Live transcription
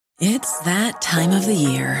It's that time of the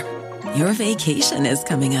year. Your vacation is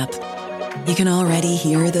coming up. You can already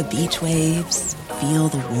hear the beach waves, feel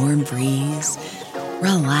the warm breeze,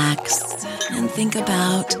 relax, and think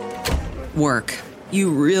about work.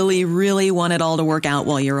 You really, really want it all to work out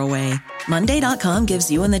while you're away. Monday.com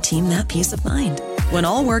gives you and the team that peace of mind. When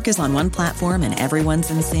all work is on one platform and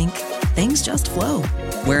everyone's in sync, things just flow.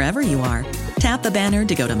 Wherever you are, tap the banner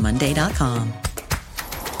to go to Monday.com.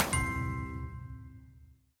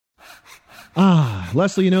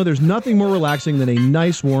 Leslie, there's nothing more relaxing than a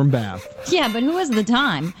nice warm bath. Yeah, but who has the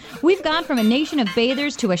time? We've gone from a nation of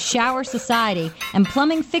bathers to a shower society, and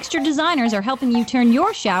plumbing fixture designers are helping you turn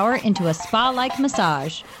your shower into a spa-like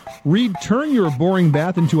massage. Read Turn Your Boring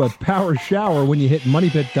Bath into a Power Shower when you hit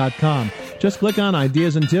MoneyPit.com. Just click on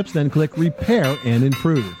Ideas and Tips, then click Repair and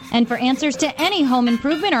Improve. And for answers to any home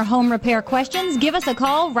improvement or home repair questions, give us a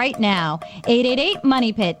call right now.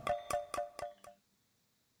 888-MONEYPIT.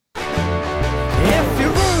 If your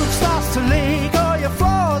roof starts to leak or your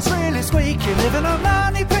floor's really squeak, you live in a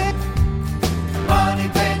money pit. Money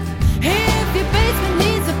pit. If your basement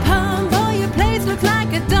needs a pump or your place looks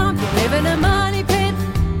like a dump, you live in a money pit.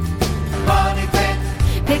 Money pit.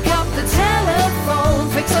 Pick up the telephone,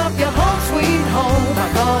 fix up your home sweet home by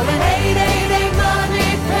calling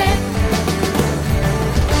 888-MONEY-PIT.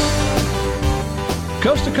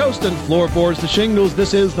 Coast to coast and floorboards to shingles,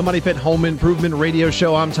 this is the Money Pit Home Improvement Radio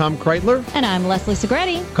Show. I'm Tom Kraeutler. And I'm Leslie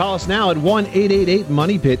Segrete. Call us now at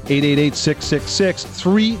 1-888-MONEY-PIT,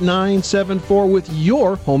 888-666-3974 with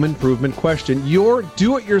your home improvement question, your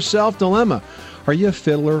do-it-yourself dilemma. Are you a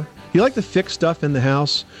fiddler? You like to fix stuff in the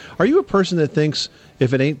house? Are you a person that thinks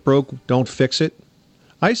if it ain't broke, don't fix it?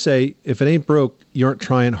 I say, if it ain't broke, you aren't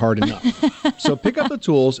trying hard enough. So pick up the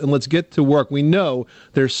tools and let's get to work. We know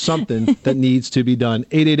there's something that needs to be done.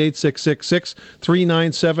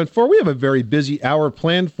 888-666-3974. We have a very busy hour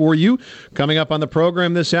planned for you. Coming up on the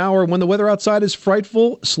program this hour, when the weather outside is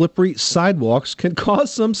frightful, slippery sidewalks can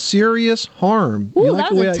cause some serious harm. Ooh,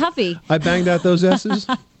 that was a toughie. I banged out those S's?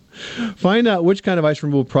 Find out which kind of ice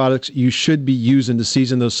removal products you should be using to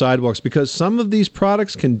season those sidewalks, because some of these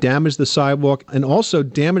products can damage the sidewalk and also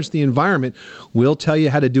damage the environment. We'll tell you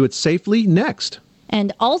how to do it safely next.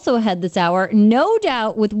 And also ahead this hour, no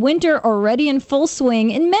doubt with winter already in full swing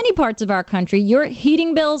in many parts of our country, your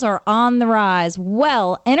heating bills are on the rise.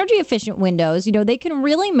 Well, energy efficient windows, they can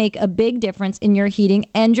really make a big difference in your heating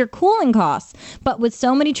and your cooling costs. But with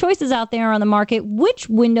so many choices out there on the market, which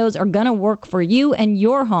windows are going to work for you and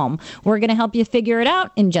your home? We're going to help you figure it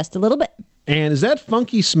out in just a little bit. And is that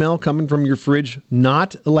funky smell coming from your fridge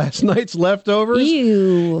not last night's leftovers?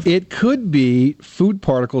 Ew. It could be food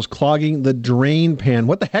particles clogging the drain pan.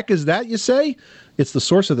 What the heck is that, you say? It's the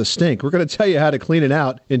source of the stink. We're going to tell you how to clean it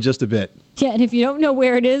out in just a bit. Yeah, and if you don't know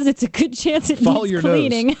where it is, it's a good chance it Follow needs your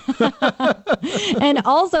cleaning. And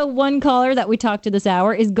also, one caller that we talked to this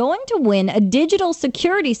hour is going to win a digital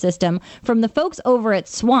security system from the folks over at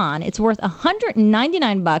Swan. It's worth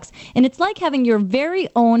 $199, and it's like having your very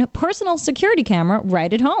own personal security camera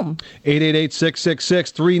right at home.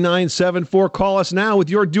 888-666-3974. Call us now with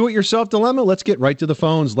your do-it-yourself dilemma. Let's get right to the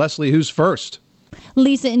phones. Leslie, who's first?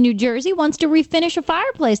 Lisa in New Jersey wants to refinish a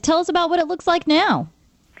fireplace. Tell us about what it looks like now.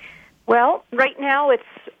 Well, right now it's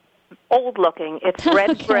old looking. It's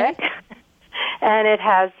red brick, and it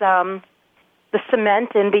has the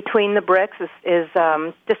cement in between the bricks is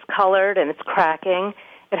discolored and it's cracking.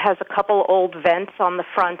 It has a couple old vents on the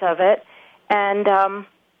front of it, and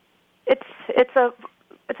it's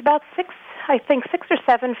about 6 or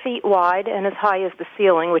 7 feet wide and as high as the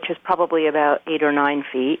ceiling, which is probably about 8 or 9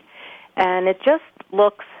 feet. And it just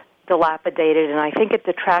looks dilapidated, and I think it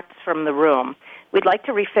detracts from the room. We'd like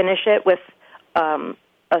to refinish it with a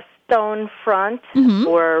stone front,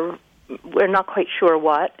 or we're not quite sure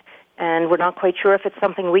what, and we're not quite sure if it's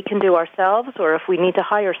something we can do ourselves or if we need to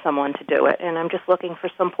hire someone to do it, and I'm just looking for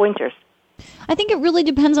some pointers. I think it really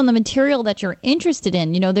depends on the material that you're interested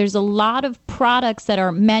in. There's a lot of products that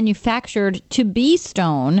are manufactured to be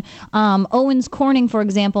stone. Owens Corning, for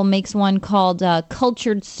example, makes one called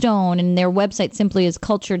Cultured Stone, and their website simply is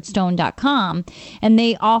culturedstone.com. And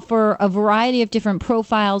they offer a variety of different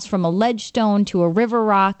profiles, from a ledge stone to a river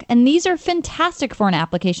rock. And these are fantastic for an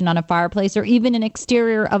application on a fireplace or even an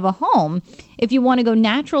exterior of a home. If you want to go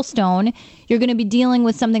natural stone, you're going to be dealing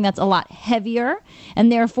with something that's a lot heavier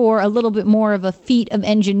and therefore a little bit more of a feat of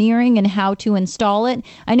engineering and how to install it.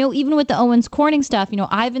 I know even with the Owens Corning stuff,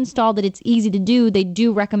 I've installed it. It's easy to do. They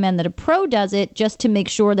do recommend that a pro does it just to make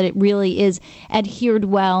sure that it really is adhered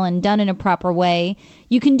well and done in a proper way.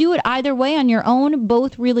 You can do it either way on your own.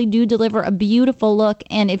 Both really do deliver a beautiful look.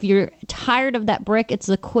 And if you're tired of that brick, it's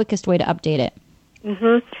the quickest way to update it.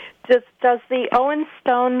 Mm-hmm. Does the Owen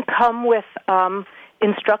stone come with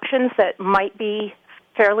instructions that might be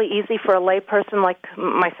fairly easy for a layperson like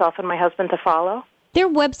myself and my husband to follow? Their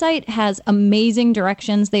website has amazing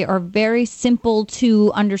directions. They are very simple to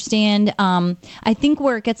understand. I think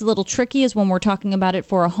where it gets a little tricky is when we're talking about it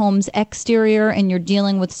for a home's exterior and you're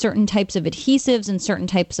dealing with certain types of adhesives and certain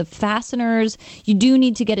types of fasteners. You do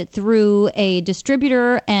need to get it through a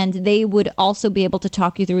distributor, and they would also be able to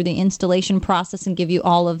talk you through the installation process and give you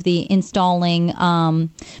all of the installing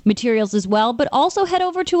materials as well. But also head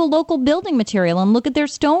over to a local building material and look at their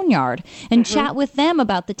stone yard and chat with them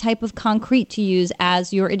about the type of concrete to use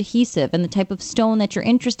as your adhesive and the type of stone that you're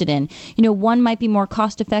interested in. You know, one might be more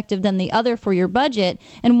cost effective than the other for your budget,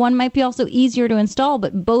 and one might be also easier to install,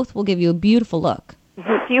 but both will give you a beautiful look.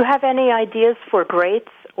 Do you have any ideas for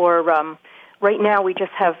grates? Or right now we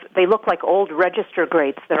just have, they look like old register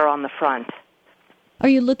grates that are on the front. Are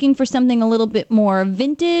you looking for something a little bit more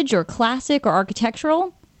vintage or classic or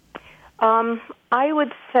architectural? I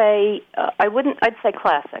would say, I'd say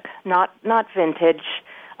classic, not vintage.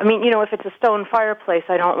 I mean, you know, if it's a stone fireplace,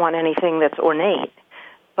 I don't want anything that's ornate.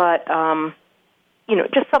 But, you know,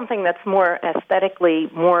 just something that's more aesthetically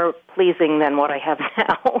more pleasing than what I have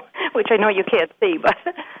now, which I know you can't see. But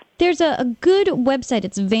there's a good website.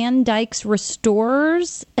 It's Van Dyke's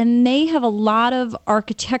Restorers, and they have a lot of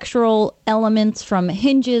architectural elements from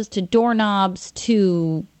hinges to doorknobs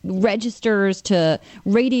to registers to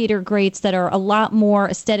radiator grates that are a lot more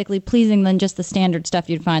aesthetically pleasing than just the standard stuff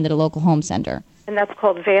you'd find at a local home center. And that's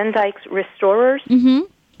called Van Dyke's Restorers? Mm-hmm.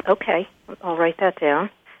 Okay, I'll write that down.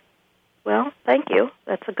 Well, thank you.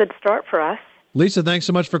 That's a good start for us. Lisa, thanks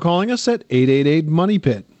so much for calling us at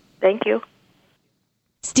 888-MONEY-PIT. Thank you.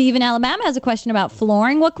 Steve in Alabama has a question about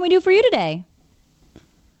flooring. What can we do for you today?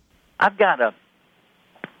 I've got a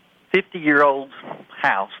 50-year-old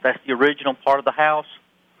house. That's the original part of the house.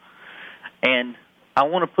 And I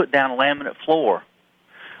want to put down a laminate floor.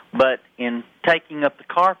 But in taking up the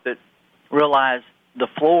carpet, realize the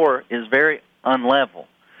floor is very unlevel.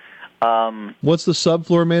 What's the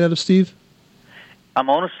subfloor made out of, Steve? I'm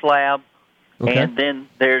on a slab, okay. And then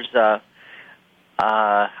there's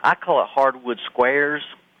I call it hardwood squares.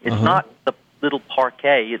 It's not the little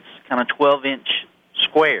parquet. It's kind of 12-inch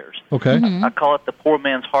squares. Okay. Mm-hmm. I call it the poor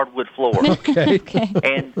man's hardwood floor. Okay.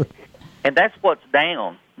 And that's what's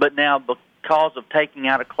down. But now because of taking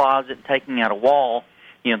out a closet, taking out a wall,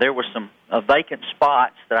 you know, there were some vacant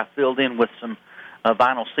spots that I filled in with some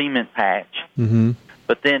vinyl cement patch. Mm-hmm.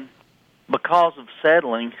 But then, because of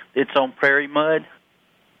settling, it's on prairie mud.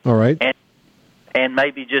 All right. And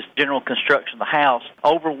maybe just general construction of the house,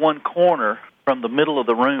 over one corner from the middle of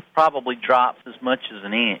the room probably drops as much as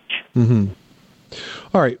an inch. Mm-hmm.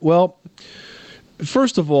 All right. Well,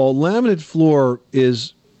 first of all, laminate floor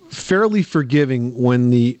is fairly forgiving when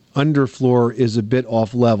the underfloor is a bit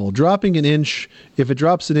off level. Dropping an inch, if it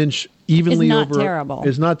drops an inch evenly is not over, terrible.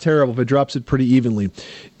 Is not terrible if it drops it pretty evenly.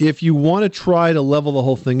 If you want to try to level the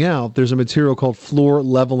whole thing out, there's a material called floor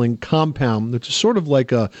leveling compound, which is sort of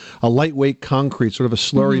like a lightweight concrete, sort of a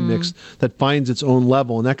slurry mix that finds its own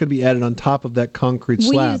level, and that could be added on top of that concrete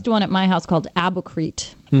slab. We used one at my house called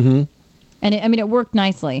Abocrete. Mm-hmm. And it worked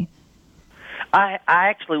nicely. I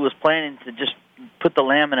actually was planning to just put the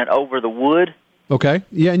laminate over the wood. Okay.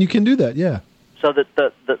 Yeah, and you can do that, yeah. So that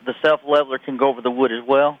the self-leveler can go over the wood as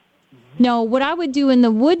well? No, what I would do in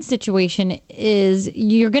the wood situation is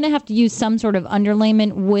you're going to have to use some sort of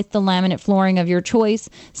underlayment with the laminate flooring of your choice.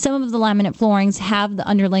 Some of the laminate floorings have the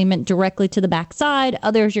underlayment directly to the back side.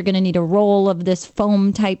 Others, you're going to need a roll of this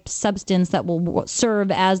foam-type substance that will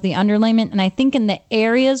serve as the underlayment. And I think in the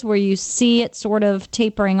areas where you see it sort of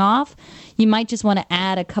tapering off, you might just want to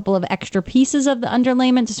add a couple of extra pieces of the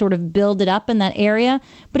underlayment to sort of build it up in that area.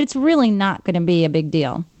 But it's really not going to be a big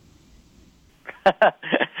deal.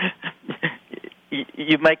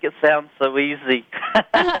 You make it sound so easy.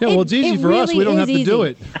 Yeah, well, it's easy for us. We don't have to do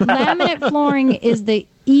it. Laminate flooring is the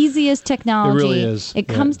easiest technology. It really is. It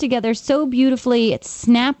comes together so beautifully. It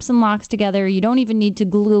snaps and locks together. You don't even need to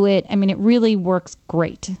glue it. I mean, it really works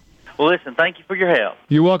great. Well, listen, thank you for your help.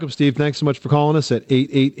 You're welcome, Steve. Thanks so much for calling us at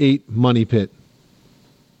 888-MONEY-PIT.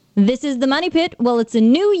 This is the Money Pit. Well, it's a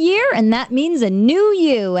new year, and that means a new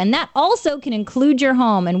you. And that also can include your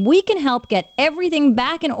home. And we can help get everything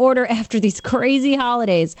back in order after these crazy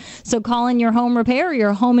holidays. So call in your home repair or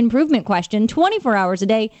your home improvement question 24 hours a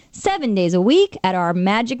day, 7 days a week at our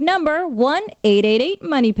magic number,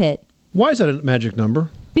 1-888-MONEY-PIT. Why is that a magic number?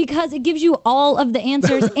 Because it gives you all of the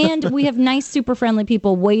answers, and we have nice, super friendly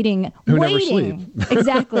people waiting never sleep.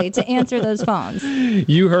 Exactly, to answer those phones.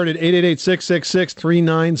 You heard it,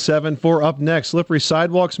 888-666-3974. Up next, slippery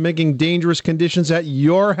sidewalks making dangerous conditions at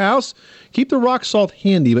your house. Keep the rock salt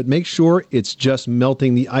handy, but make sure it's just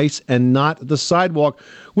melting the ice and not the sidewalk.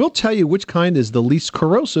 We'll tell you which kind is the least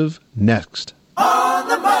corrosive next. On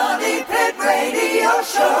the Money Pit Radio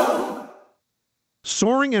Show.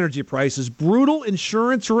 Soaring energy prices, brutal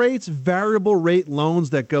insurance rates, variable rate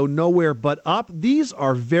loans that go nowhere but up. These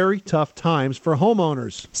are very tough times for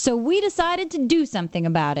homeowners. So we decided to do something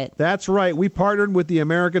about it. That's right. We partnered with the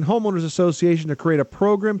American Homeowners Association to create a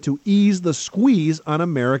program to ease the squeeze on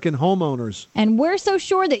American homeowners. And we're so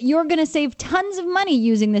sure that you're going to save tons of money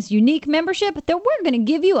using this unique membership that we're going to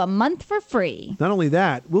give you a month for free. Not only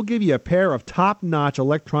that, we'll give you a pair of top-notch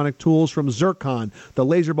electronic tools from Zircon, the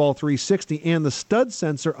LaserBall 360 and the Stud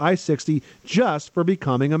Sensor i60 just for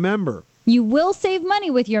becoming a member. You will save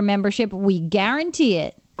money with your membership. We guarantee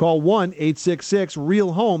it. Call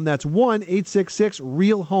 1-866-REAL-HOME. That's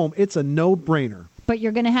 1-866-REAL-HOME. It's a no-brainer. But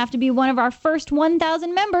you're going to have to be one of our first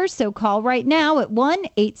 1,000 members, so call right now at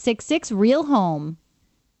 1-866-REAL-HOME.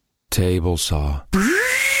 Table saw.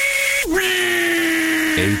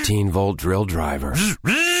 18-volt drill driver.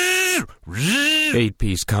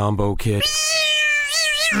 8-piece combo kit.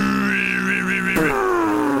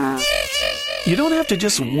 You don't have to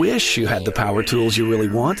just wish you had the power tools you really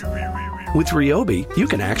want. With Ryobi, you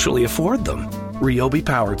can actually afford them. Ryobi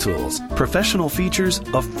Power Tools. Professional features,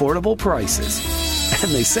 affordable prices.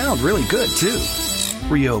 And they sound really good, too.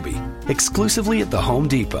 Ryobi. Exclusively at the Home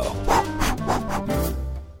Depot.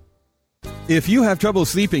 If you have trouble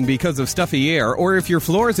sleeping because of stuffy air, or if your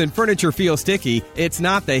floors and furniture feel sticky, it's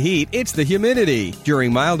not the heat, it's the humidity.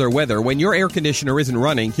 During milder weather, when your air conditioner isn't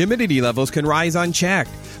running, humidity levels can rise unchecked.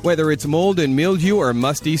 Whether it's mold and mildew or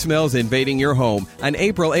musty smells invading your home, an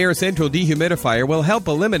April Air Central Dehumidifier will help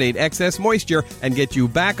eliminate excess moisture and get you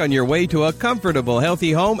back on your way to a comfortable,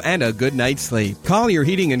 healthy home and a good night's sleep. Call your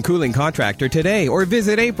heating and cooling contractor today or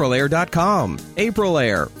visit aprilair.com. April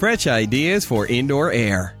Air, fresh ideas for indoor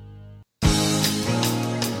air.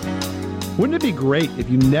 Wouldn't it be great if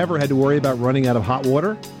you never had to worry about running out of hot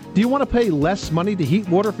water? Do you want to pay less money to heat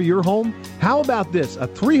water for your home? How about this, a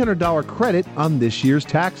 $300 credit on this year's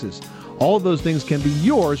taxes? All of those things can be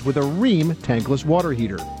yours with a Rheem tankless water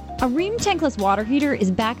heater. A Rheem tankless water heater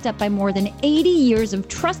is backed up by more than 80 years of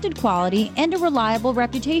trusted quality and a reliable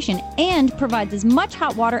reputation, and provides as much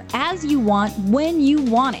hot water as you want when you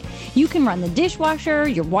want it. You can run the dishwasher,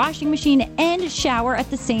 your washing machine, and shower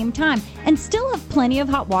at the same time, and still have plenty of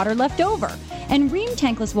hot water left over. And Rheem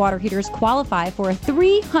tankless water heaters qualify for a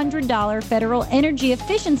 $300 federal energy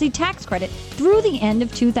efficiency tax credit through the end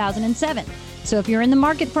of 2007. So if you're in the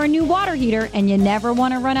market for a new water heater and you never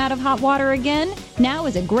want to run out of hot water again, now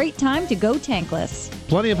is a great time to go tankless.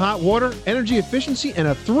 Plenty of hot water, energy efficiency, and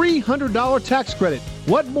a $300 tax credit.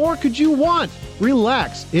 What more could you want?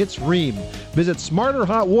 Relax, it's Rheem. Visit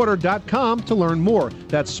smarterhotwater.com to learn more.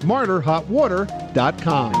 That's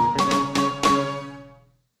smarterhotwater.com.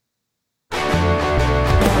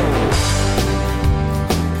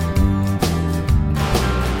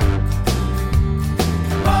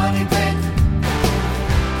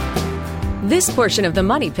 This portion of the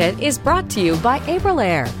Money Pit is brought to you by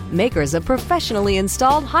Aprilair, makers of professionally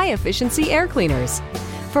installed high-efficiency air cleaners.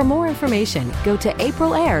 For more information, go to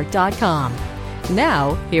aprilair.com.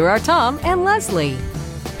 Now, here are Tom and Leslie.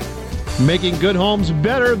 Making good homes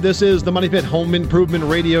better. This is the Money Pit Home Improvement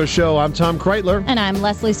Radio Show. I'm Tom Kraeutler. And I'm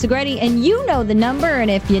Leslie Segrete, and you know the number,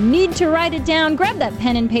 and if you need to write it down, grab that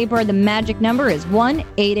pen and paper. The magic number is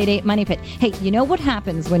 1-888-MONEYPIT. Hey, you know what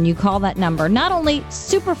happens when you call that number? Not only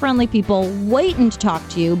super friendly people waiting to talk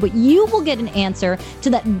to you, but you will get an answer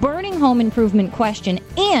to that burning home improvement question.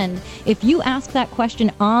 And if you ask that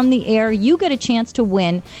question on the air, you get a chance to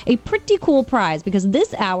win a pretty cool prize, because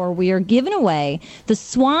this hour we are giving away the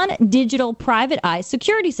Swan Digital Private Eye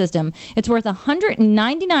Security System. It's worth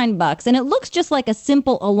 $199, and it looks just like a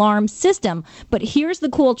simple alarm system. But here's the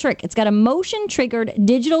cool trick. It's got a motion-triggered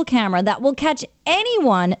digital camera that will catch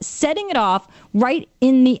anyone setting it off right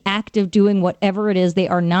in the act of doing whatever it is they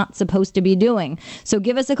are not supposed to be doing. So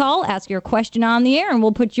give us a call, ask your question on the air, and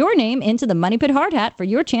we'll put your name into the Money Pit Hard Hat for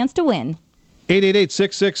your chance to win.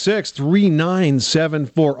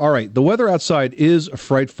 888-666-3974. All right, the weather outside is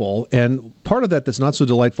frightful, and part of that that's not so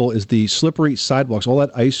delightful is the slippery sidewalks, all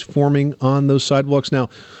that ice forming on those sidewalks. Now,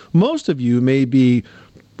 most of you may be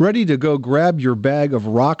ready to go grab your bag of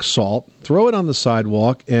rock salt, throw it on the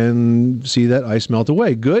sidewalk, and see that ice melt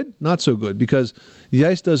away. Good? Not so good, because the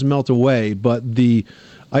ice does melt away, but the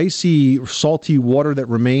icy, salty water that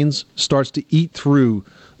remains starts to eat through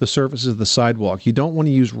the surfaces of the sidewalk. You don't want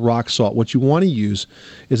to use rock salt. What you want to use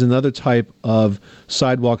is another type of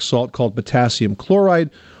sidewalk salt called potassium chloride,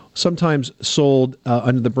 sometimes sold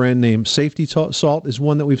under the brand name Safety Salt is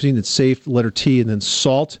one that we've seen. It's safe, letter T, and then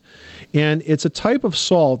salt. And it's a type of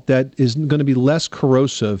salt that is going to be less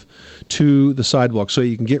corrosive to the sidewalk, so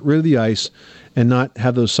you can get rid of the ice and not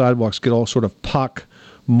have those sidewalks get all sort of pock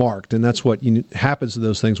marked, and that's what happens to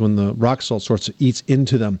those things when the rock salt sorts of eats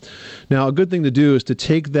into them. Now, a good thing to do is to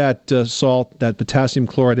take that salt, that potassium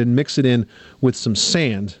chloride, and mix it in with some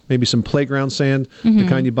sand, maybe some playground sand, the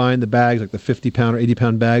kind you buy in the bags, like the 50-pound or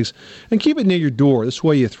 80-pound bags, and keep it near your door. This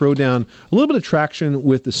way you throw down a little bit of traction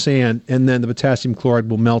with the sand, and then the potassium chloride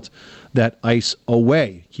will melt that ice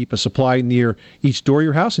away. Keep a supply near each door of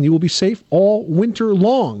your house, and you will be safe all winter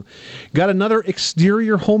long. Got another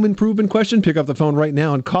exterior home improvement question? Pick up the phone right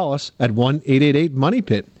now and call us at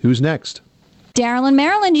 1-888-MONEY-PIT. Who's next? Daryl in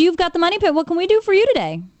Maryland, you've got the Money Pit. What can we do for you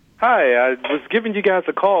today? Hi, I was giving you guys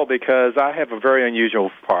a call because I have a very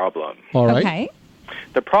unusual problem. All right. Okay.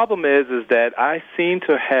 The problem is that I seem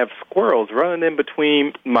to have squirrels running in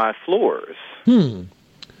between my floors.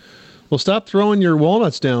 Well, stop throwing your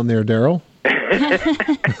walnuts down there, Daryl.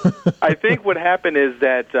 I think what happened is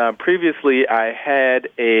that previously I had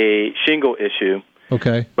a shingle issue.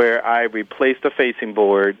 Okay. Where I replaced a facing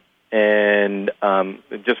board and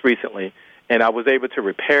just recently, and I was able to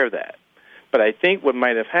repair that. But I think what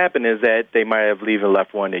might have happened is that they might have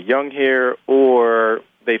left one of the young here, or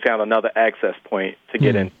they found another access point to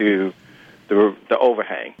get into the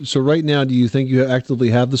overhang. So right now, do you think you actively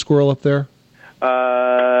have the squirrel up there?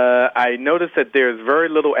 I noticed that there's very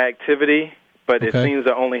little activity, but it seems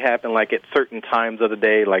to only happen like at certain times of the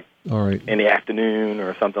day, like in the afternoon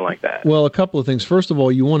or something like that. Well, a couple of things. First of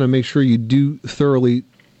all, you want to make sure you do thoroughly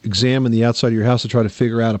examine the outside of your house to try to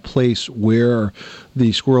figure out a place where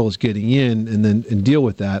the squirrel is getting in and deal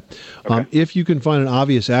with that. Okay. If you can find an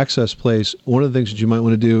obvious access place, one of the things that you might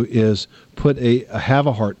want to do is put a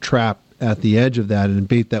have-a-heart trap at the edge of that and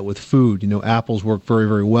bait that with food. Apples work very,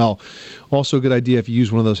 very well. Also a good idea if you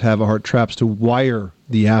use one of those have-a-heart traps to wire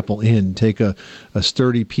the apple in. Take a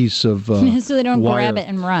sturdy piece of so they don't wire. Grab it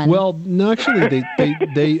and run. Well, no, actually,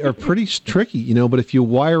 they are pretty tricky, but if you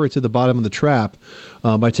wire it to the bottom of the trap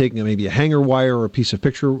by taking maybe a hanger wire or a piece of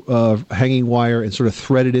picture hanging wire and sort of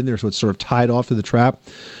thread it in there so it's sort of tied off to the trap,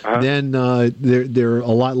 then they're a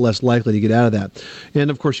lot less likely to get out of that. And,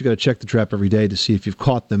 of course, you got to check the trap every day to see if you've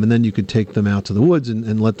caught them, and then you can take them out to the woods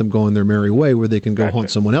and let them go on their merry way where they can go haunt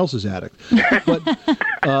someone else's attic. But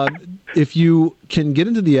if you can get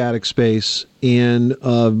into the attic space and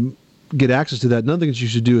get access to that, another thing that you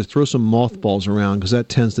should do is throw some mothballs around because that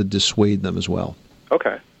tends to dissuade them as well.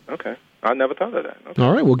 Okay. I never thought of that. Okay.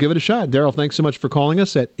 All right, we'll give it a shot. Daryl, thanks so much for calling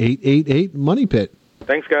us at 888-MONEY-PIT.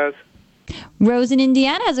 Thanks, guys. Rose in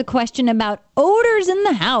Indiana has a question about odors in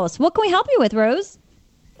the house. What can we help you with, Rose?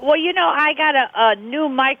 Well, I got a new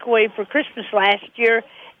microwave for Christmas last year,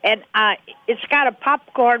 and it's got a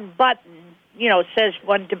popcorn button. It says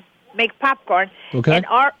one to make popcorn. Okay.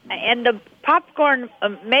 And the popcorn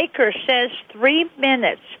maker says 3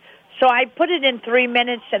 minutes. So I put it in 3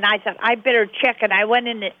 minutes, and I thought I better check. And I went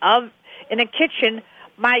in the kitchen.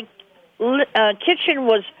 My kitchen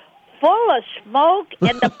was full of smoke,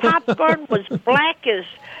 and the popcorn was black as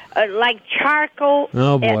like charcoal.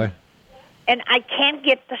 Oh boy! And I can't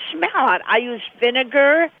get the smell out. I use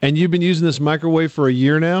vinegar. And you've been using this microwave for a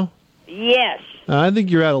year now? Yes. I think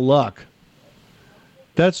you're out of luck.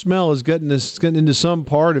 That smell is getting into some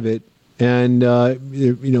part of it, and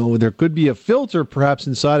there could be a filter perhaps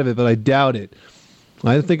inside of it, but I doubt it.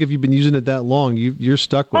 I think if you've been using it that long, you're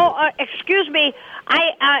stuck with it. Excuse me.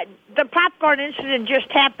 The popcorn incident just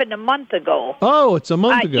happened a month ago. Oh, it's a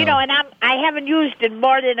month ago. And I haven't used it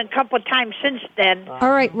more than a couple of times since then.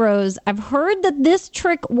 All right, Rose. I've heard that this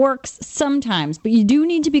trick works sometimes, but you do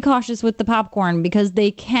need to be cautious with the popcorn because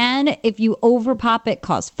they can, if you over-pop it,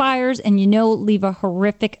 cause fires and, leave a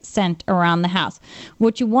horrific scent around the house.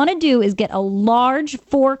 What you want to do is get a large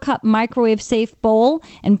 4-cup microwave-safe bowl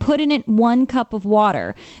and put in it 1 cup of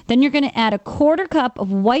water. Then you're going to add a 1/4 cup of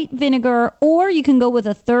white vinegar, or you can go with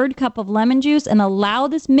a 1/3 cup of lemon juice and allow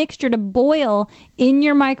this mixture to boil in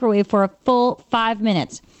your microwave for a full 5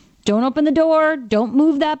 minutes. Don't open the door. Don't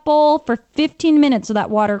move that bowl for 15 minutes so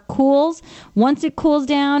that water cools. Once it cools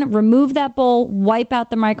down, remove that bowl, wipe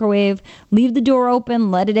out the microwave, leave the door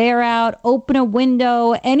open, let it air out, open a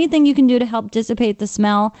window, anything you can do to help dissipate the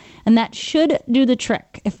smell, and that should do the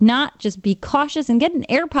trick. If not, just be cautious and get an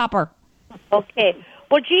air popper. Okay.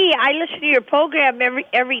 Well, gee, I listen to your program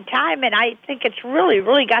every time, and I think it's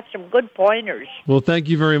really got some good pointers. Well, thank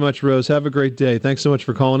you very much, Rose. Have a great day. Thanks so much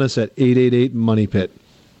for calling us at 888-MONEY-PIT.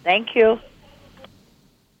 Thank you.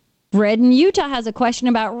 Red in Utah has a question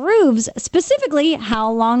about roofs, specifically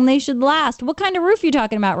how long they should last. What kind of roof are you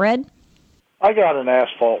talking about, Red? I got an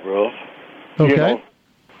asphalt roof. Okay. You know?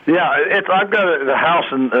 Yeah, I've got a house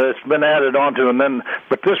and it's been added onto,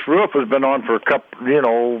 but this roof has been on for a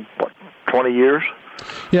couple, 20 years.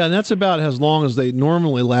 Yeah, and that's about as long as they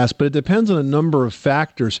normally last, but it depends on a number of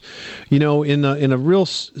factors. In a real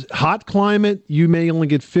hot climate, you may only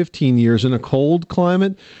get 15 years. In a cold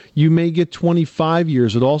climate, you may get 25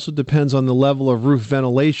 years. It also depends on the level of roof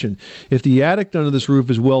ventilation. If the attic under this roof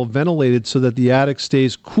is well ventilated so that the attic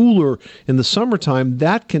stays cooler in the summertime,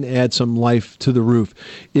 that can add some life to the roof.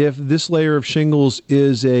 If this layer of shingles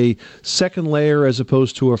is a second layer as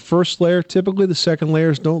opposed to a first layer, typically the second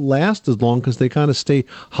layers don't last as long because they kind of stay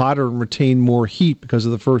hotter and retain more heat because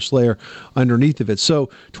of the first layer underneath of it. So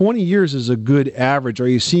 20 years is a good average. Are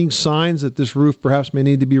you seeing signs that this roof perhaps may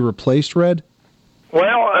need to be replaced, Red?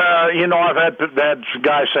 Well, I've had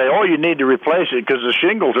guys say, "Oh, you need to replace it because the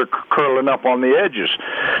shingles are curling up on the edges."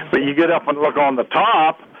 But you get up and look on the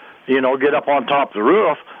top, get up on top of the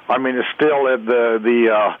roof. I mean, it's still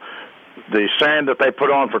the sand that they put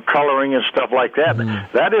on for coloring and stuff like that.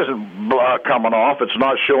 Mm-hmm. That isn't coming off. It's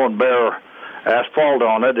not showing bare asphalt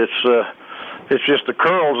on it. It's just the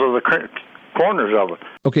curls of the corners of it.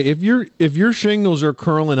 Okay, if your shingles are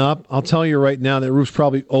curling up, I'll tell you right now that roof's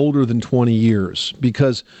probably older than 20 years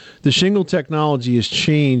because the shingle technology has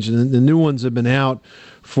changed and the new ones have been out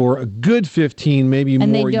for a good 15, maybe more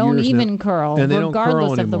years now. And they don't even curl, and they regardless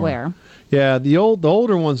don't curl of the wear. Yeah, the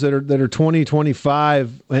older ones that are 20,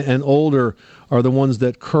 25 and older are the ones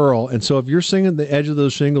that curl. And so if you're seeing the edge of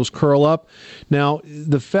those shingles curl up, now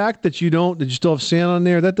the fact that you still have sand on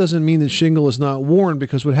there, that doesn't mean the shingle is not worn,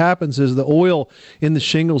 because what happens is the oil in the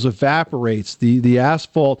shingles evaporates. The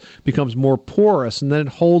asphalt becomes more porous, and then it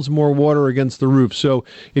holds more water against the roof. So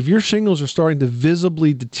if your shingles are starting to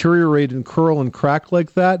visibly deteriorate and curl and crack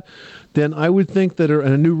like that, then I would think that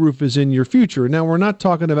a new roof is in your future. Now, we're not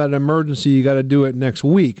talking about an emergency, you got to do it next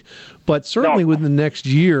week, but certainly within the next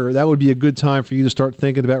year, that would be a good time for you to start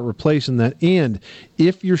thinking about replacing that. And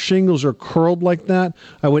if your shingles are curled like that,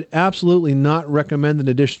 I would absolutely not recommend an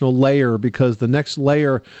additional layer, because the next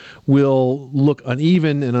layer will look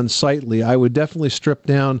uneven and unsightly. I would definitely strip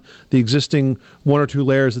down the existing one or two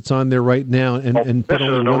layers that's on there right now and put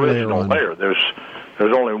only one layer on.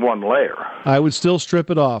 There's only one layer. I would still strip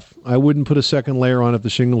it off. I wouldn't put a second layer on if the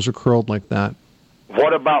shingles are curled like that.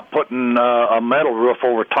 What about putting a metal roof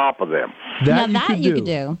over top of them? That you could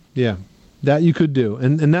do. Yeah, that you could do.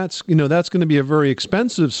 And that's going to be a very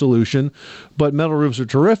expensive solution, but metal roofs are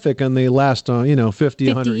terrific and they last 50,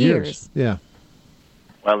 100 years. Yeah.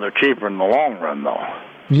 Well, they're cheaper in the long run, though.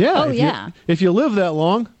 Yeah. If you live that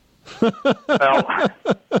long. Well,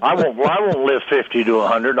 I won't live 50 to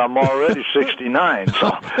 100. I'm already 69.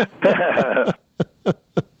 So,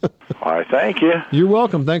 all right, thank you. You're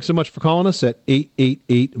welcome. Thanks so much for calling us at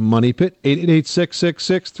 888-MONEY-PIT,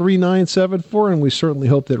 888-666-3974, and we certainly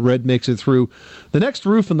hope that Red makes it through the next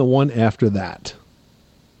roof and the one after that.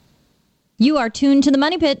 You are tuned to the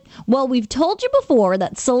Money Pit. Well, we've told you before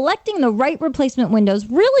that selecting the right replacement windows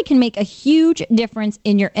really can make a huge difference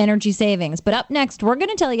in your energy savings. But up next, we're going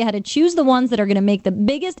to tell you how to choose the ones that are going to make the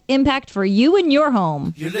biggest impact for you and your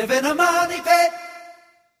home. You live in a money pit.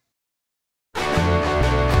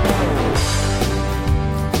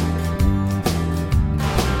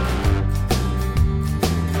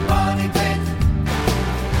 Money pit.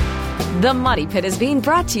 The Money Pit is being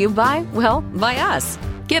brought to you by us.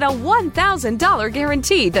 Get a $1,000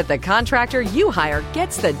 guarantee that the contractor you hire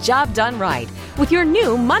gets the job done right with your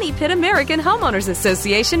new Money Pit American Homeowners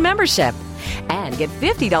Association membership. And get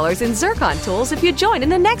 $50 in Zircon tools if you join in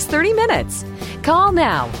the next 30 minutes. Call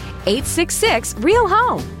now,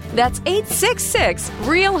 866-REAL-HOME. That's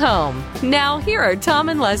 866-REAL-HOME. Now, here are Tom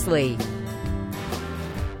and Leslie.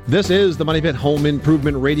 This is the Money Pit Home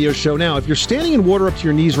Improvement Radio Show. Now, if you're standing in water up to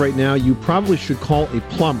your knees right now, you probably should call a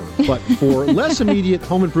plumber. But for less immediate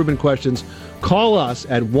home improvement questions, call us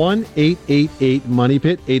at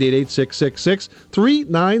 1-888-MONEY-PIT,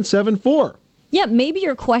 888-666-3974. Yeah, maybe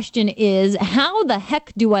your question is, how the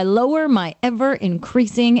heck do I lower my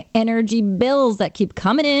ever-increasing energy bills that keep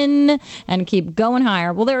coming in and keep going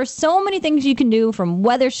higher? Well, there are so many things you can do, from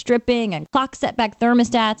weather stripping and clock setback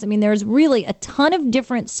thermostats. I mean, there's really a ton of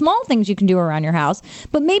different small things you can do around your house.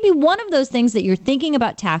 But maybe one of those things that you're thinking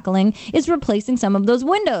about tackling is replacing some of those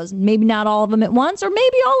windows. Maybe not all of them at once, or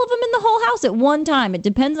maybe all of them in the whole house at one time. It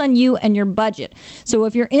depends on you and your budget. So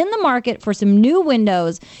if you're in the market for some new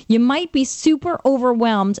windows, you might be super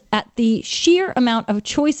overwhelmed at the sheer amount of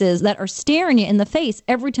choices that are staring you in the face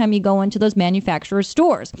every time you go into those manufacturer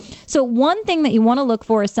stores. So one thing that you want to look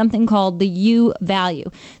for is something called the U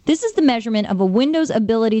value. This is the measurement of a window's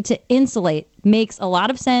ability to insulate. Makes a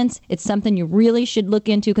lot of sense. It's something you really should look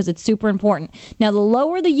into because it's super important. Now, the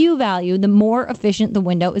lower the U value, the more efficient the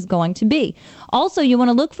window is going to be. Also, you want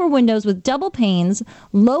to look for windows with double panes,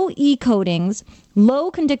 low E coatings,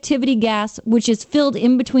 low conductivity gas, which is filled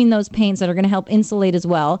in between those panes that are going to help insulate as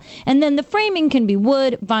well. And then the framing can be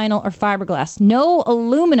wood, vinyl, or fiberglass. No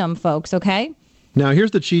aluminum, folks, okay? Now,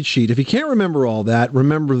 here's the cheat sheet. If you can't remember all that,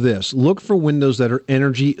 remember this. Look for windows that are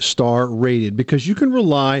Energy Star rated, because you can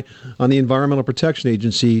rely on the Environmental Protection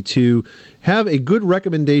Agency to have a good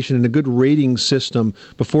recommendation and a good rating system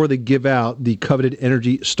before they give out the coveted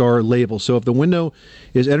Energy Star label. So if the window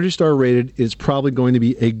is Energy Star rated, it's probably going to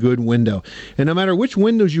be a good window. And no matter which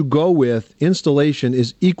windows you go with, installation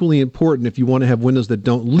is equally important if you want to have windows that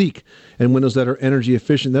don't leak and windows that are energy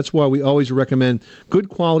efficient. That's why we always recommend good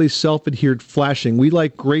quality self-adhered flashing. We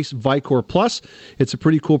like Grace Vicor Plus. It's a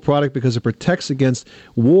pretty cool product because it protects against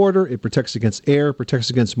water, it protects against air, protects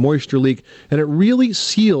against moisture leak, and it really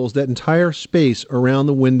seals that entire space around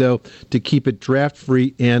the window to keep it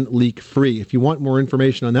draft-free and leak-free. If you want more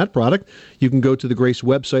information on that product, you can go to the Grace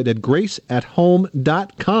website at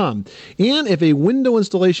graceathome.com. And if a window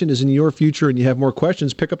installation is in your future and you have more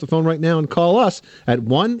questions, pick up the phone right now and call us at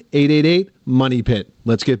 1-888-MONEY-PIT.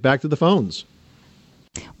 Let's get back to the phones.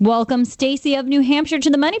 Welcome, Stacy of New Hampshire, to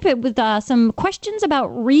the Money Pit with some questions about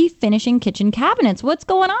refinishing kitchen cabinets. What's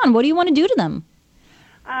going on? What do you want to do to them?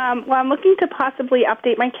 Well, I'm looking to possibly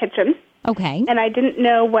update my kitchen. Okay. And I didn't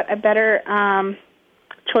know what a better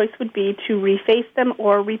choice would be to reface them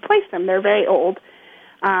or replace them. They're very old,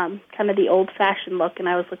 kind of the old-fashioned look, and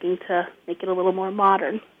I was looking to make it a little more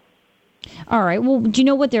modern. All right. Well, do you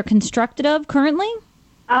know what they're constructed of currently?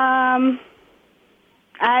 I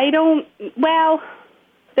don't. Well,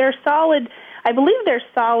 they're solid. I believe they're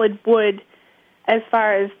solid wood as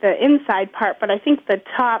far as the inside part, but I think the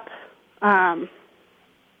top, the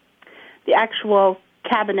actual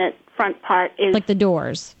cabinet front part is like the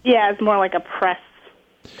doors. Yeah, it's more like a press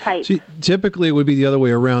type. See, typically it would be the other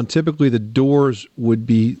way around. Typically the doors would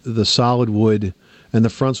be the solid wood and the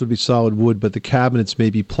fronts would be solid wood, but the cabinets may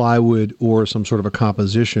be plywood or some sort of a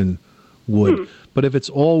composition wood. But if it's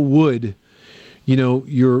all wood, you know,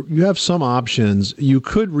 you have some options. You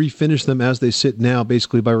could refinish them as they sit now,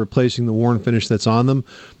 basically by replacing the worn finish that's on them.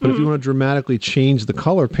 But if you want to dramatically change the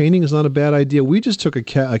color, painting is not a bad idea. We just took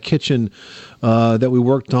a kitchen that we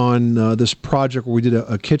worked on, this project where we did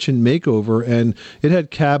a kitchen makeover, and it had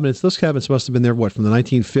cabinets. Those cabinets must have been there, from the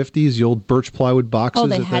 1950s, the old birch plywood boxes? Oh,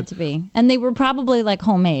 they had to be. And they were probably like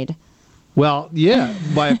homemade. Well, yeah,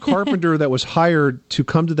 by a carpenter that was hired to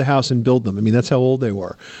come to the house and build them. I mean, that's how old they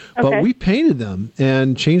were. Okay. But we painted them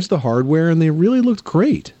and changed the hardware, and they really looked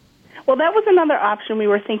great. Well, that was another option. We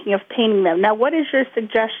were thinking of painting them. Now, what is your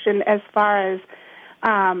suggestion as far as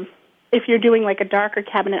if you're doing like a darker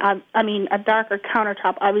cabinet, a darker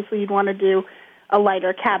countertop? Obviously, you'd want to do a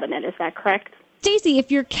lighter cabinet. Is that correct? Stacy, if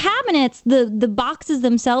your cabinets, the boxes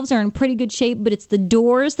themselves are in pretty good shape, but it's the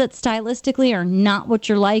doors that stylistically are not what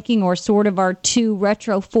you're liking or sort of are too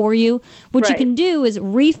retro for you, what you can do is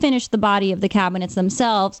refinish the body of the cabinets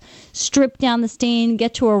themselves, strip down the stain,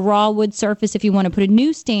 get to a raw wood surface if you want to put a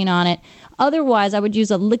new stain on it. Otherwise, I would use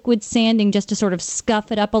a liquid sanding just to sort of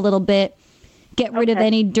scuff it up a little bit. Get rid of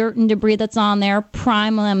any dirt and debris that's on there,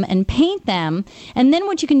 prime them, and paint them. And then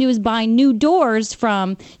what you can do is buy new doors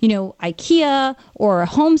from, IKEA or a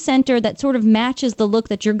home center that sort of matches the look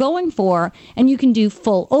that you're going for. And you can do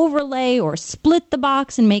full overlay or split the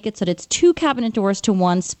box and make it so that it's 2 cabinet doors to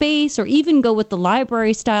 1 space, or even go with the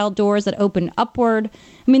library-style doors that open upward.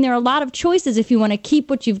 I mean, there are a lot of choices if you want to keep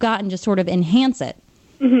what you've got and just sort of enhance it.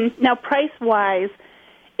 Mm-hmm. Now, price-wise,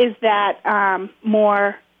 is that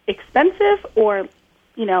more expensive, or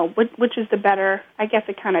which is the better? I guess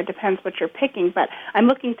it kind of depends what you're picking, but I'm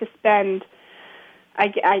looking to spend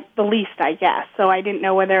the least, I guess. So I didn't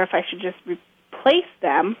know whether if I should just replace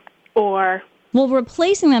them or... Well,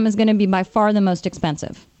 replacing them is going to be by far the most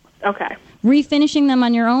expensive. Okay. Refinishing them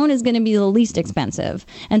on your own is going to be the least expensive.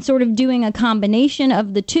 And sort of doing a combination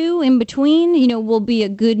of the two in between, will be a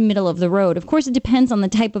good middle of the road. Of course, it depends on the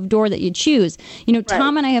type of door that you choose.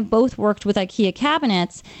 Tom and I have both worked with IKEA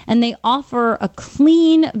cabinets, and they offer a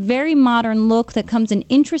clean, very modern look that comes in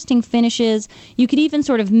interesting finishes. You could even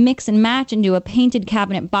sort of mix and match and do a painted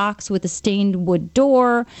cabinet box with a stained wood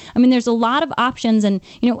door. I mean, there's a lot of options. And,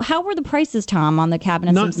 how were the prices, Tom, on the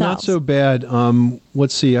cabinets themselves? Not so bad.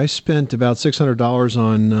 Let's see. I spent about $600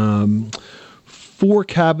 on 4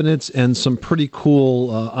 cabinets and some pretty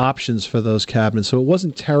cool options for those cabinets. So it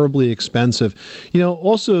wasn't terribly expensive.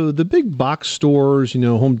 Also the big box stores,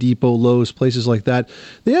 Home Depot, Lowe's, places like that,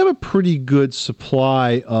 they have a pretty good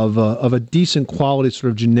supply of a decent quality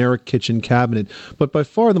sort of generic kitchen cabinet. But by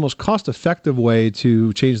far the most cost-effective way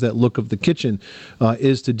to change that look of the kitchen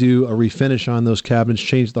is to do a refinish on those cabinets,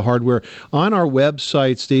 change the hardware. On our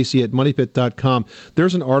website, Stacy, at moneypit.com,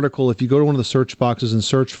 there's an article. If you go to one of the search boxes and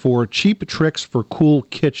search for cheap tricks for cool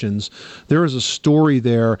kitchens, there is a story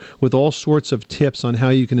there with all sorts of tips on how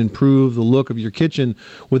you can improve the look of your kitchen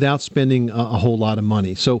without spending a whole lot of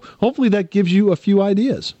money. So hopefully that gives you a few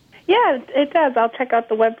ideas. Yeah, it does. I'll check out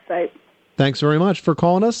the website. Thanks very much for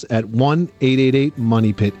calling us at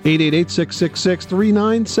 1-888-MONEYPIT,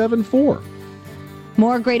 888-666-3974.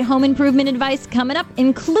 More great home improvement advice coming up,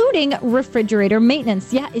 including refrigerator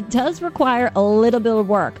maintenance. Yeah, it does require a little bit of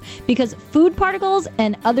work because food particles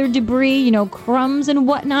and other debris, crumbs and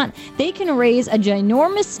whatnot, they can raise a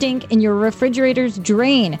ginormous stink in your refrigerator's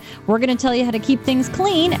drain. We're going to tell you how to keep things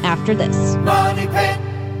clean after this. Money Pit.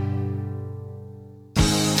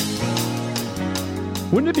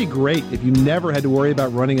 Wouldn't it be great if you never had to worry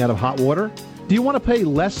about running out of hot water? Do you want to pay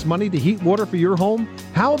less money to heat water for your home?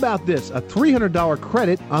 How about this? A $300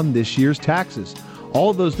 credit on this year's taxes. All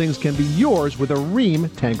of those things can be yours with a Rheem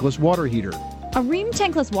tankless water heater. A Rheem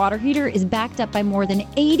tankless water heater is backed up by more than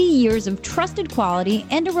 80 years of trusted quality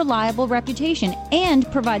and a reliable reputation, and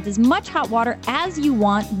provides as much hot water as you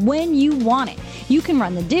want when you want it. You can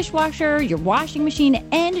run the dishwasher, your washing machine,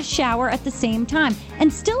 and shower at the same time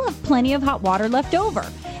and still have plenty of hot water left over.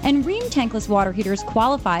 And Rheem tankless water heaters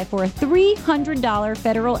qualify for a $300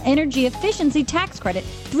 federal energy efficiency tax credit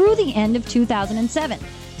through the end of 2007.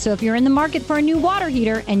 So if you're in the market for a new water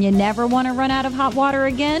heater and you never want to run out of hot water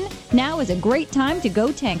again, now is a great time to go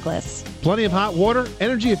tankless. Plenty of hot water,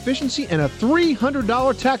 energy efficiency, and a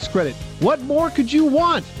 $300 tax credit. What more could you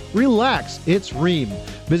want? Relax, it's Rheem.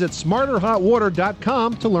 Visit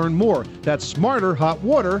smarterhotwater.com to learn more. That's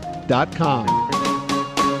smarterhotwater.com.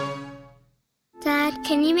 Dad,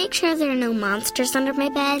 can you make sure there are no monsters under my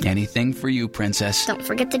bed? Anything for you, Princess. Don't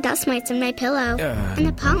forget the dust mites in my pillow. And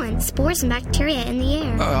the pollen, spores, and bacteria in the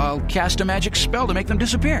air. I'll cast a magic spell to make them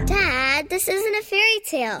disappear. Dad, this isn't a fairy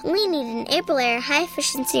tale. We need an April Air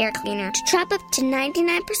high-efficiency air cleaner to trap up to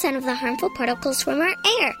 99% of the harmful particles from our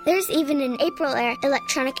air. There's even an April Air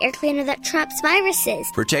electronic air cleaner that traps viruses.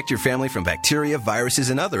 Protect your family from bacteria, viruses,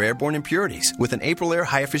 and other airborne impurities with an April Air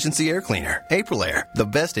high-efficiency air cleaner. April Air, the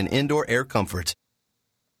best in indoor air comfort.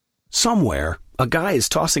 Somewhere, a guy is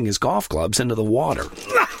tossing his golf clubs into the water.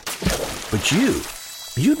 But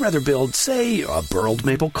you'd rather build, say, a burled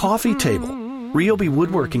maple coffee table. Ryobi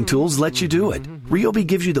Woodworking Tools lets you do it. Ryobi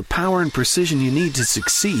gives you the power and precision you need to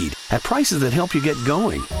succeed at prices that help you get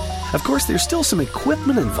going. Of course, there's still some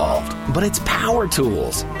equipment involved, but it's power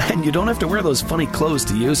tools, and you don't have to wear those funny clothes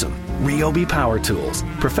to use them. Ryobi Power Tools.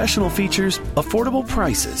 Professional features, affordable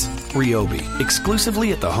prices. Ryobi,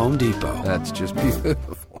 exclusively at the Home Depot. That's just beautiful.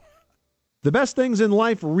 The best things in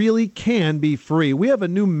life really can be free. We have a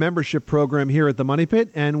new membership program here at the Money Pit,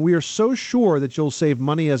 and we are so sure that you'll save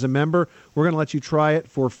money as a member, we're going to let you try it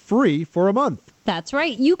for free for a month. That's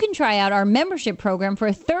right. You can try out our membership program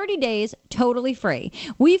for 30 days totally free.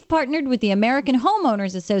 We've partnered with the American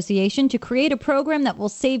Homeowners Association to create a program that will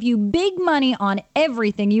save you big money on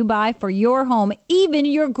everything you buy for your home, even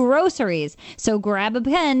your groceries. So grab a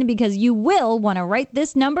pen because you will want to write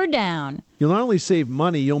this number down. You'll not only save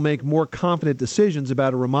money, you'll make more confident decisions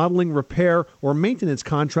about a remodeling, repair, or maintenance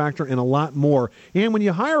contractor, and a lot more. And when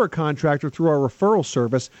you hire a contractor through our referral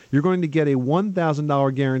service, you're going to get a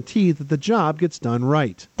 $1,000 guarantee that the job gets done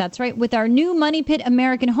right. That's right. With our new Money Pit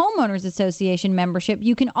American Homeowners Association membership,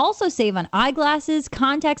 you can also save on eyeglasses,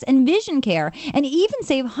 contacts, and vision care, and even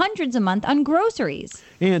save hundreds a month on groceries.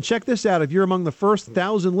 And check this out. If you're among the first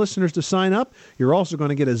 1,000 listeners to sign up, you're also going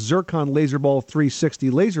to get a Zircon LaserBall 360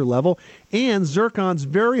 laser level and Zircon's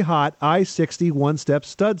very hot i60 one-step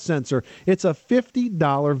stud sensor. It's a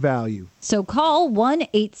 $50 value. So call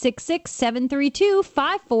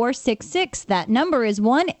 1-866-732-5466. That number is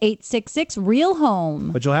 1-866-REAL Real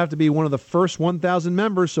Home. But you'll have to be one of the first 1,000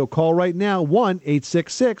 members, so call right now,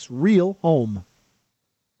 1-866-REAL-HOME.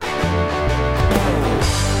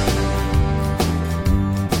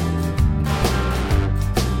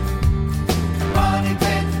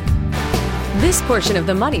 This portion of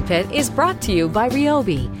the Money Pit is brought to you by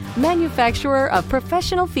Ryobi, manufacturer of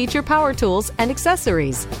professional feature power tools and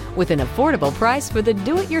accessories, with an affordable price for the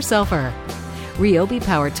do-it-yourselfer. Ryobi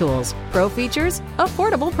Power Tools, pro features,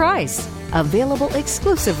 affordable price. Available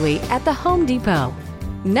exclusively at the Home Depot.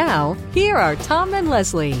 Now, here are Tom and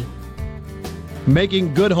Leslie.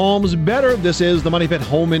 Making good homes better. This is the Money Pit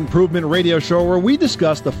Home Improvement Radio Show, where we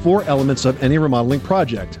discuss the 4 elements of any remodeling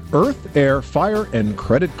project: earth, air, fire, and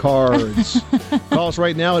credit cards. Call us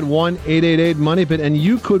right now at 1-888-MONEY-PIT, and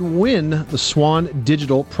you could win the Swan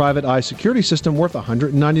Digital Private Eye Security System worth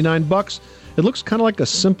 $199. It looks kind of like a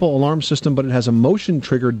simple alarm system, but it has a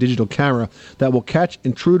motion-triggered digital camera that will catch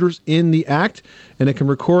intruders in the act, and it can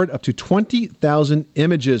record up to 20,000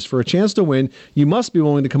 images. For a chance to win, you must be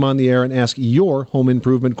willing to come on the air and ask your home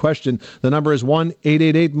improvement question. The number is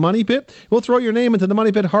 1-888-MONEY-PIT. We'll throw your name into the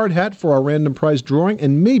Money Pit hard hat for our random prize drawing,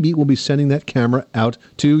 and maybe we'll be sending that camera out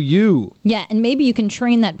to you. Yeah, and maybe you can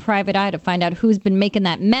train that private eye to find out who's been making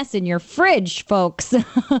that mess in your fridge, folks. All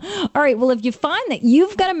right, well, if you find that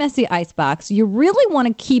you've got a messy icebox, you really want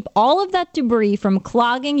to keep all of that debris from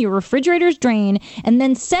clogging your refrigerator's drain and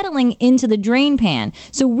then settling into the drain pan.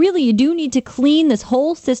 So really, you do need to clean this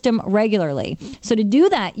whole system regularly. So to do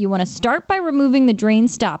that, you want to start by removing the drain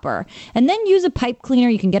stopper and then use a pipe cleaner.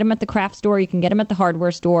 You can get them at the craft store. You can get them at the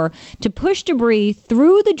hardware store to push debris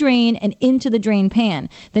through the drain and into the drain pan.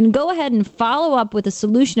 Then go ahead and follow up with a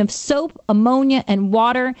solution of soap, ammonia, and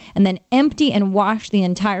water, and then empty and wash the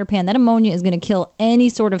entire pan. That ammonia is going to kill any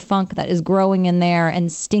sort of funk that is growing in there and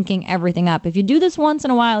stinking everything up. If you do this once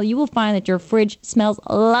in a while, you will find that your fridge smells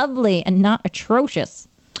lovely and not atrocious.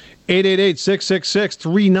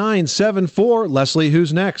 888-666-3974. Leslie,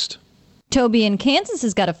 who's next? Toby in Kansas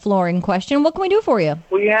has got a flooring question. What can we do for you?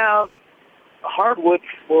 We have hardwood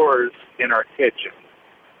floors in our kitchen,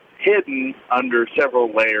 hidden under several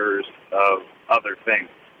layers of other things.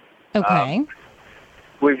 Okay.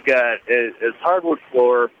 We've got it's hardwood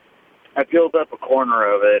floor. I peeled up a corner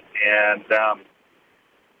of it, and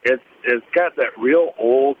it's got that real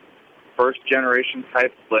old first generation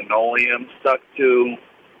type linoleum stuck to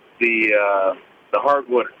the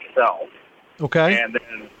hardwood itself. Okay. And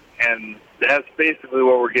that's basically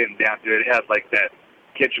what we're getting down to. It had like that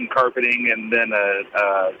kitchen carpeting and then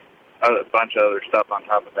a bunch of other stuff on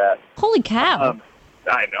top of that. Holy cow!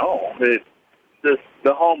 I know.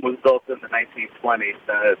 The home was built in the 1920s,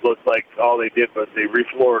 and it looked like all they did was they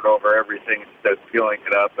refloored over everything instead of peeling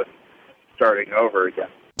it up and starting over again.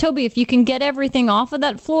 Toby, if you can get everything off of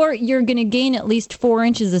that floor, you're going to gain at least 4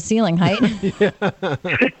 inches of ceiling height.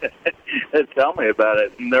 Tell me about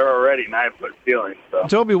it. And they're already 9-foot ceilings. So.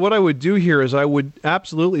 Toby, what I would do here is I would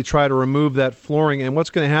absolutely try to remove that flooring. And what's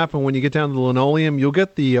going to happen when you get down to the linoleum, you'll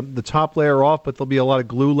get the top layer off, but there'll be a lot of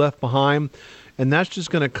glue left behind. And that's just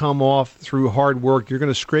going to come off through hard work. You're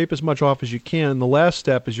going to scrape as much off as you can. The last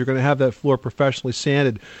step is you're going to have that floor professionally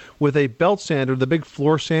sanded. With a belt sander, the big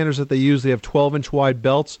floor sanders that they use, they have 12-inch wide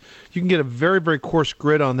belts. You can get a very, very coarse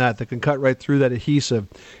grit on that can cut right through that adhesive.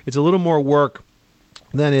 It's a little more work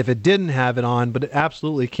than if it didn't have it on, but it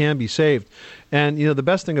absolutely can be saved. And, the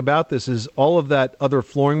best thing about this is all of that other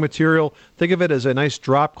flooring material, think of it as a nice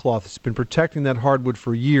drop cloth. It's been protecting that hardwood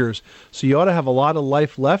for years. So you ought to have a lot of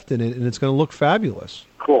life left in it, and it's going to look fabulous.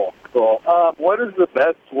 Cool. What is the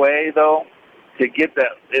best way, though, to get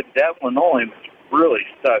that linoleum is really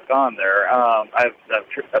stuck on there? I've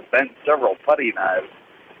bent several putty knives.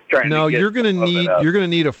 No, you're going to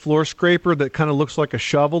need a floor scraper that kind of looks like a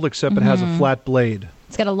shovel, except it has a flat blade.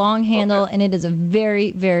 It's got a long handle, and it is a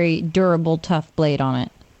very, very durable, tough blade on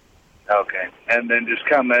it. Okay, and then just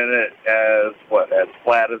come at it as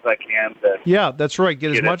flat as I can. Yeah, that's right.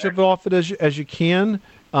 Get as much of it off it as you can.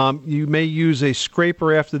 You may use a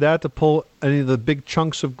scraper after that to pull any of the big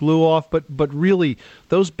chunks of glue off, but really,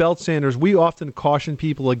 those belt sanders, we often caution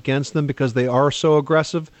people against them because they are so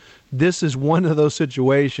aggressive. This is one of those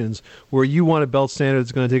situations where you want a belt sander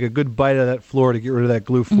that's going to take a good bite out of that floor to get rid of that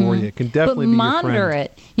glue for you. It can definitely be your friend. But monitor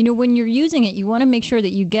it. When you're using it, you want to make sure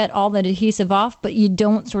that you get all that adhesive off, but you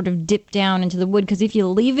don't sort of dip down into the wood, because if you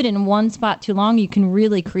leave it in one spot too long, you can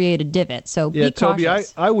really create a divot. So be Toby,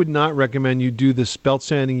 cautious. I would not recommend you do this belt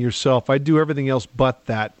sanding yourself. I do everything else but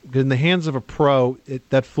that. In the hands of a pro,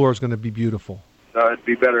 that floor is going to be beautiful. So it'd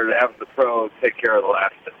be better to have the pro take care of the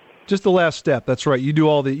last step. Just the last step. That's right. You do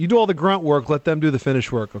all the grunt work. Let them do the finish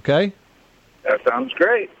work. Okay. That sounds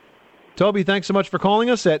great. Toby, thanks so much for calling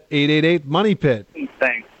us at 888-MONEY-PIT.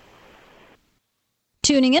 Thanks.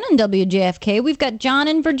 Tuning in on WJFK, we've got John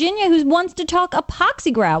in Virginia who wants to talk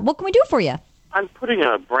epoxy grout. What can we do for you? I'm putting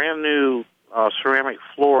a brand new ceramic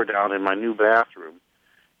floor down in my new bathroom,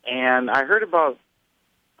 and I heard about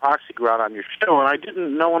epoxy grout on your show, and I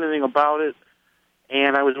didn't know anything about it,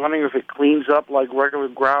 and I was wondering if it cleans up like regular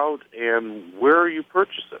grout, and where you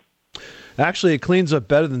purchase it. Actually, it cleans up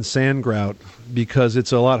better than sand grout because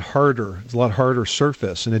it's a lot harder. It's a lot harder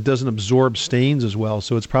surface, and it doesn't absorb stains as well,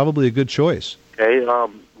 so it's probably a good choice. Okay,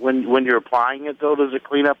 when you're applying it, though, does it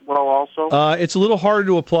clean up well also? It's a little harder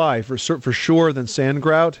to apply for sure than sand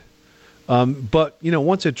grout, but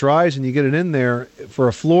once it dries and you get it in there for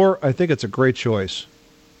a floor, I think it's a great choice.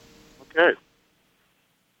 Okay.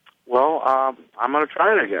 Well, I'm going to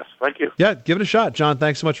try it, I guess. Thank you. Yeah, give it a shot, John.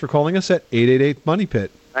 Thanks so much for calling us at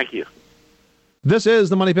 888-MONEY-PIT. Thank you. This is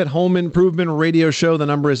the Money Pit Home Improvement Radio Show. The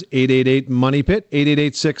number is 888-MONEY-PIT,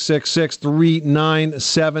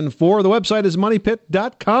 888-666-3974. The website is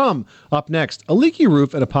moneypit.com. Up next, a leaky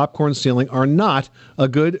roof and a popcorn ceiling are not a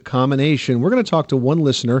good combination. We're going to talk to one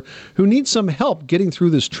listener who needs some help getting through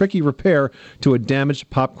this tricky repair to a damaged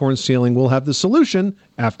popcorn ceiling. We'll have the solution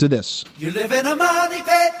after this. You live in a money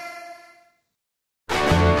pit.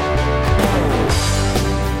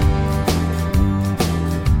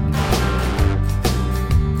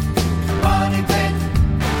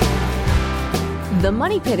 The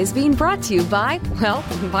Money Pit is being brought to you by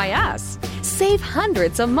us. Save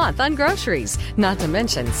hundreds a month on groceries, not to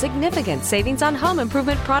mention significant savings on home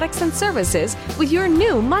improvement products and services with your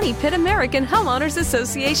new Money Pit American Homeowners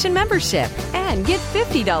Association membership. And get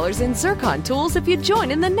 $50 in Zircon tools if you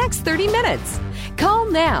join in the next 30 minutes. Call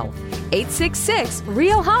now.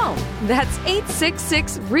 866-REAL-HOME. That's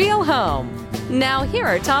 866-REAL-HOME. Now here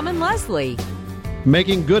are Tom and Leslie.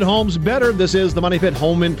 Making good homes better. This is the Money Pit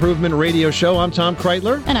Home Improvement Radio Show. I'm Tom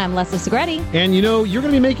Kraeutler. And I'm Leslie Segrete. And you're going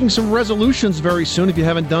to be making some resolutions very soon if you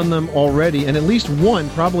haven't done them already. And at least one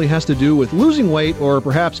probably has to do with losing weight or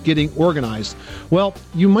perhaps getting organized. Well,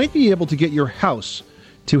 you might be able to get your house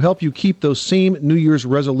to help you keep those same New Year's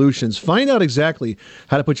resolutions. Find out exactly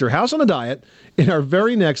how to put your house on a diet in our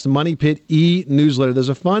very next Money Pit e-newsletter. There's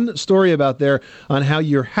a fun story about there on how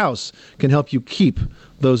your house can help you keep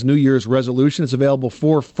those New Year's resolutions. It's available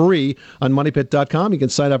for free on moneypit.com. You can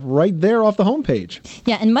sign up right there off the homepage.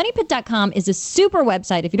 Yeah, and moneypit.com is a super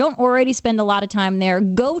website. If you don't already spend a lot of time there,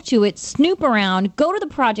 go to it, snoop around, go to the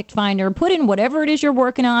project finder, put in whatever it is you're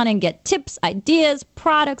working on, and get tips, ideas,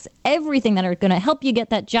 products, everything that are going to help you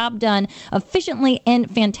get that job done efficiently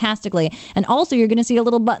and fantastically. And also, you're going to see a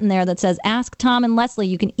little button there that says Ask Tom and Leslie.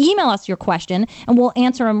 You can email us your question, and we'll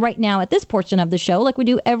answer them right now at this portion of the show like we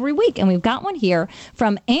do every week. And we've got one here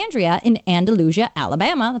from Andrea in Andalusia,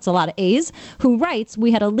 Alabama. That's a lot of A's. Who writes,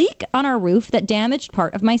 we had a leak on our roof that damaged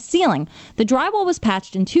part of my ceiling. The drywall was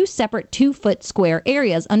patched in two separate 2-foot square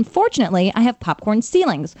areas. Unfortunately, I have popcorn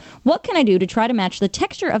ceilings. What can I do to try to match the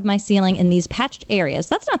texture of my ceiling in these patched areas?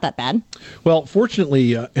 That's not that bad. Well,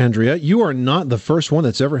 fortunately, Andrea, you are not the first one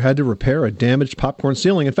that's ever had to repair a damaged popcorn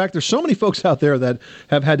ceiling. In fact, there's so many folks out there that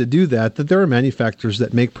have had to do that there are manufacturers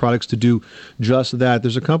that make products to do just that.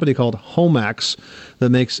 There's a company called Homax that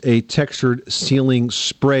makes a textured ceiling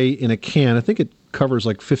spray in a can. I think it covers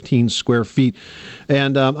like 15 square feet.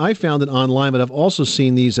 And I found it online, but I've also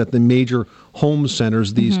seen these at the major home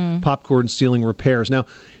centers, these popcorn ceiling repairs. Now,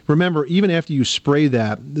 remember, even after you spray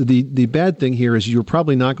that, the bad thing here is you're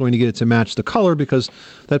probably not going to get it to match the color because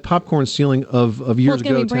that popcorn ceiling of years it's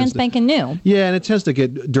ago going to be brand spanking new. Yeah, and it tends to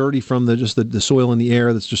get dirty from the soil in the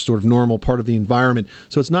air that's just sort of normal part of the environment.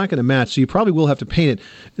 So it's not going to match. So you probably will have to paint it.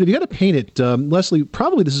 And if you got to paint it, Leslie,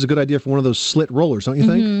 probably this is a good idea for one of those slit rollers, don't you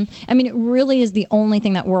think? I mean, it really is the only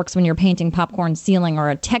thing that works when you're painting popcorn ceiling or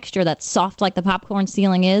a texture that's soft like the popcorn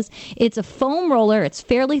ceiling is. It's a foam roller. It's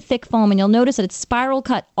fairly thick foam, and you'll notice that it's spiral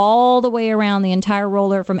cut all the way around the entire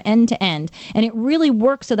roller from end to end. And it really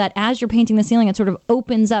works so that as you're painting the ceiling, it sort of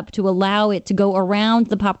opens up to allow it to go around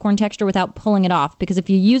the popcorn texture without pulling it off. Because if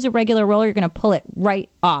you use a regular roller, you're going to pull it right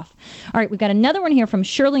off. All right, we've got another one here from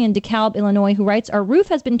Shirley in DeKalb, Illinois, who writes, our roof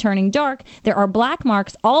has been turning dark. There are black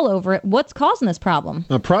marks all over it. What's causing this problem?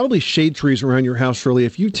 Probably shade trees around your house, Shirley.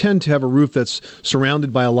 If you tend to have a roof that's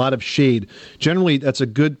surrounded by a lot of shade, generally that's a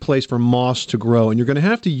good place for moss to grow. And you're going to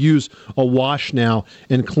have to use a wash now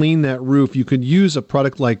and and clean that roof. You could use a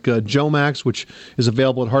product like Jomax, which is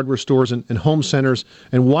available at hardware stores and home centers,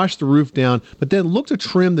 and wash the roof down. But then look to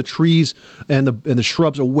trim the trees and the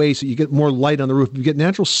shrubs away so you get more light on the roof. If you get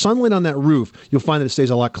natural sunlight on that roof, you'll find that it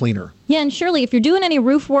stays a lot cleaner. Yeah, and Shirley, if you're doing any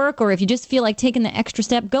roof work or if you just feel like taking the extra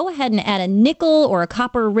step, go ahead and add a nickel or a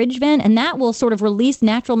copper ridge vent, and that will sort of release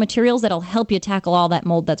natural materials that'll help you tackle all that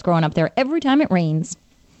mold that's growing up there every time it rains.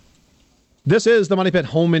 This is the Money Pit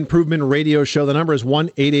Home Improvement Radio Show. The number is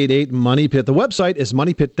 1-888-MONEY-PIT. The website is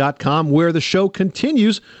moneypit.com, where the show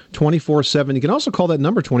continues 24/7. You can also call that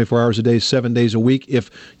number 24 hours a day, 7 days a week. If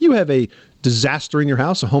you have a disaster in your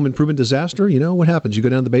house, a home improvement disaster, you know what happens. You go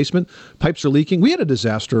down to the basement, pipes are leaking. We had a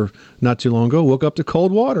disaster not too long ago, woke up to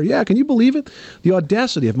cold water. Yeah, can you believe it? The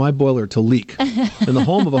audacity of my boiler to leak in the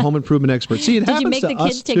home of a home improvement expert. See, it happens to us, too. Did you make the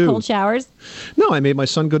kids take cold showers? No, I made my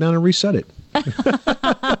son go down and reset it.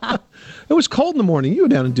 It was cold in the morning. You go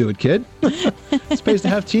down and do it, kid. It pays to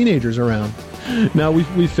have teenagers around. Now, we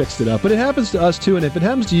fixed it up. But it happens to us, too. And if it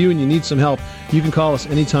happens to you and you need some help, you can call us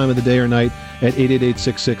any time of the day or night at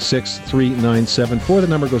 888-666-3974. The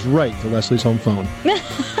number goes right to Leslie's home phone.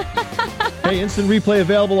 Hey, instant replay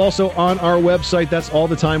available also on our website. That's all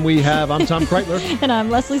the time we have. I'm Tom Kraeutler. And I'm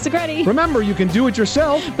Leslie Segrete. Remember, you can do it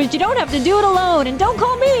yourself. But you don't have to do it alone. And don't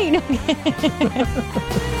call me.